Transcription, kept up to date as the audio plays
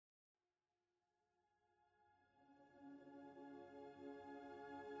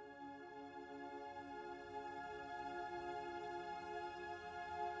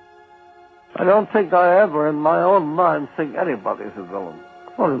I don't think I ever in my own mind think anybody's a villain.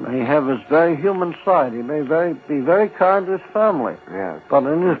 Well, he may have his very human side. He may be very kind to his family. Yes. But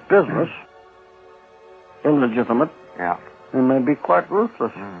in his business, illegitimate, Yeah. he may be quite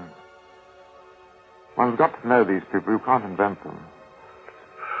ruthless. One's got to know these people. You can't invent them.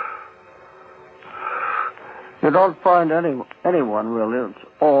 You don't find anyone really. It's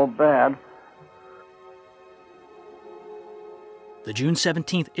all bad. The June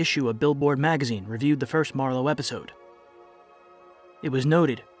 17th issue of Billboard magazine reviewed the first Marlowe episode. It was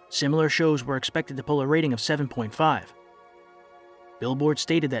noted similar shows were expected to pull a rating of 7.5. Billboard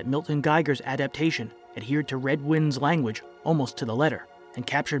stated that Milton Geiger's adaptation adhered to Red Wind's language almost to the letter and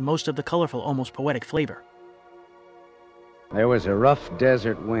captured most of the colorful, almost poetic flavor. There was a rough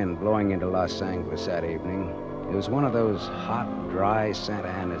desert wind blowing into Los Angeles that evening. It was one of those hot, dry Santa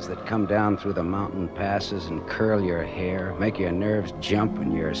Anas that come down through the mountain passes and curl your hair, make your nerves jump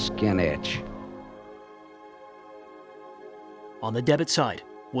and your skin itch. On the debit side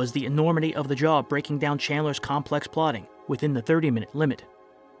was the enormity of the job breaking down Chandler's complex plotting within the 30-minute limit.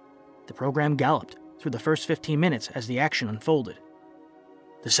 The program galloped through the first 15 minutes as the action unfolded.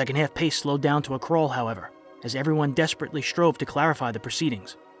 The second half pace slowed down to a crawl, however, as everyone desperately strove to clarify the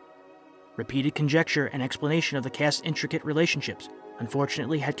proceedings. Repeated conjecture and explanation of the cast's intricate relationships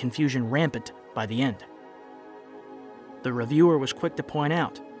unfortunately had confusion rampant by the end. The reviewer was quick to point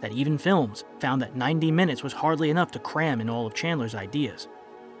out that even Films found that 90 minutes was hardly enough to cram in all of Chandler's ideas.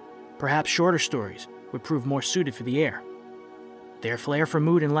 Perhaps shorter stories would prove more suited for the air. Their flair for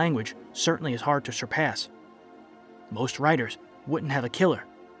mood and language certainly is hard to surpass. Most writers wouldn't have a killer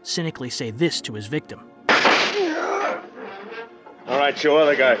cynically say this to his victim. All right, you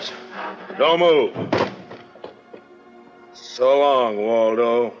other guys, don't move. So long,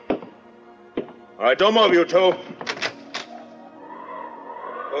 Waldo. All right, don't move, you two.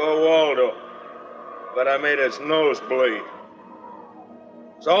 Oh, Waldo. But I made his nose bleed.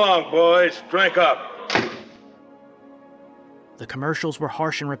 So long, boys. Drink up. The commercials were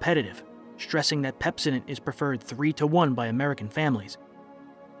harsh and repetitive, stressing that Pepsodent is preferred 3-to-1 by American families.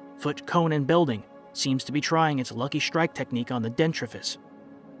 Foote, Cone & Belding seems to be trying its lucky strike technique on the dentrifice.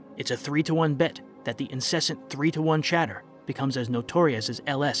 It's a 3-to-1 bet that the incessant 3-to-1 chatter becomes as notorious as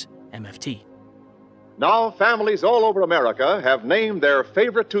LS MFT. Now, families all over America have named their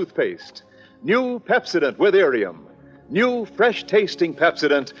favorite toothpaste. New Pepsodent with Irium. New fresh-tasting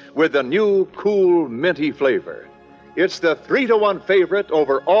Pepsodent with the new cool, minty flavor. It's the 3-to-1 favorite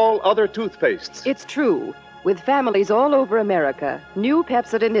over all other toothpastes. It's true. With families all over America, new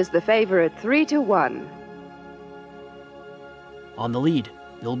Pepsodent is the favorite 3-to-1. On the lead,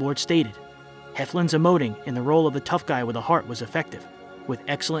 Billboard stated, Heflin's emoting in the role of the tough guy with a heart was effective, with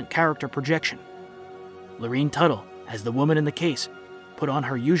excellent character projection. Lorene Tuttle, as the woman in the case, put on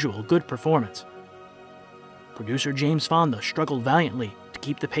her usual good performance. Producer James Fonda struggled valiantly to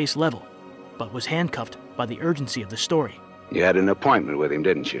keep the pace level, but was handcuffed by the urgency of the story. You had an appointment with him,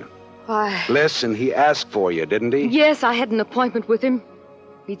 didn't you? Why? Listen, he asked for you, didn't he? Yes, I had an appointment with him.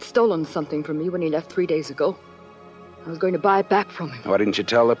 He'd stolen something from me when he left 3 days ago. I was going to buy it back from him. Why didn't you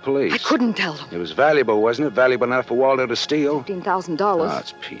tell the police? I couldn't tell them. It was valuable, wasn't it? Valuable enough for Waldo to steal? $15,000. Oh,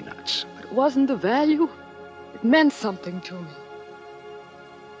 it's peanuts. But it wasn't the value. It meant something to me.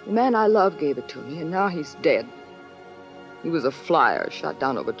 The man I love gave it to me, and now he's dead. He was a flyer shot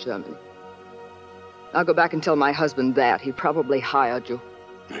down over Germany. I'll go back and tell my husband that. He probably hired you.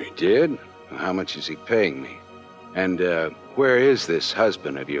 He did? Well, how much is he paying me? And, where is this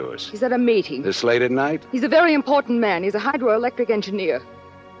husband of yours? He's at a meeting. This late at night? He's a very important man. He's a hydroelectric engineer.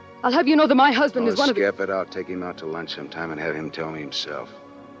 I'll have you know that my husband is one of the... Skip it. I'll take him out to lunch sometime and have him tell me himself.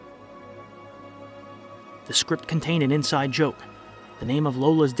 The script contained an inside joke. The name of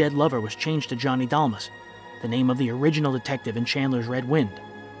Lola's dead lover was changed to Johnny Dalmas, the name of the original detective in Chandler's Red Wind,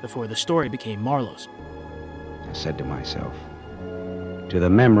 before the story became Marlowe's. I said to myself, to the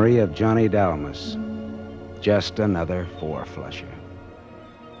memory of Johnny Dalmas, just another four-flusher.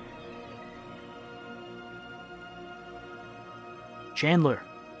 Chandler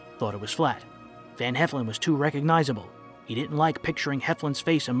thought it was flat. Van Heflin was too recognizable. He didn't like picturing Heflin's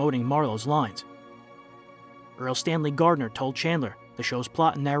face emoting Marlowe's lines. Earl Stanley Gardner told Chandler the show's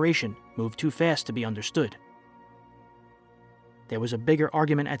plot and narration moved too fast to be understood. There was a bigger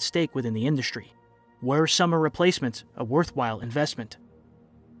argument at stake within the industry. Were summer replacements a worthwhile investment?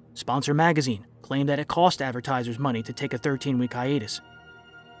 Sponsor Magazine claimed that it cost advertisers money to take a 13-week hiatus.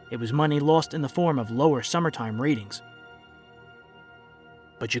 It was money lost in the form of lower summertime ratings.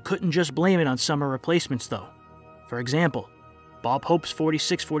 But you couldn't just blame it on summer replacements, though. For example, Bob Hope's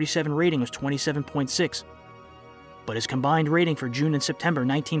 46-47 rating was 27.6, but his combined rating for June and September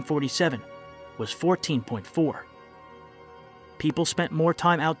 1947 was 14.4. People spent more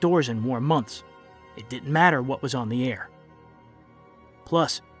time outdoors in warm months. It didn't matter what was on the air.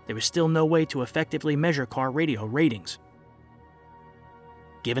 Plus, there was still no way to effectively measure car radio ratings.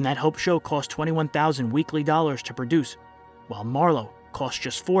 Given that Hope show cost $21,000 weekly to produce, while Marlowe cost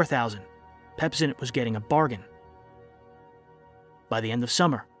just $4,000, Pepsodent was getting a bargain. By the end of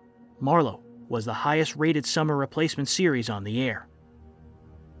summer, Marlowe was the highest rated summer replacement series on the air.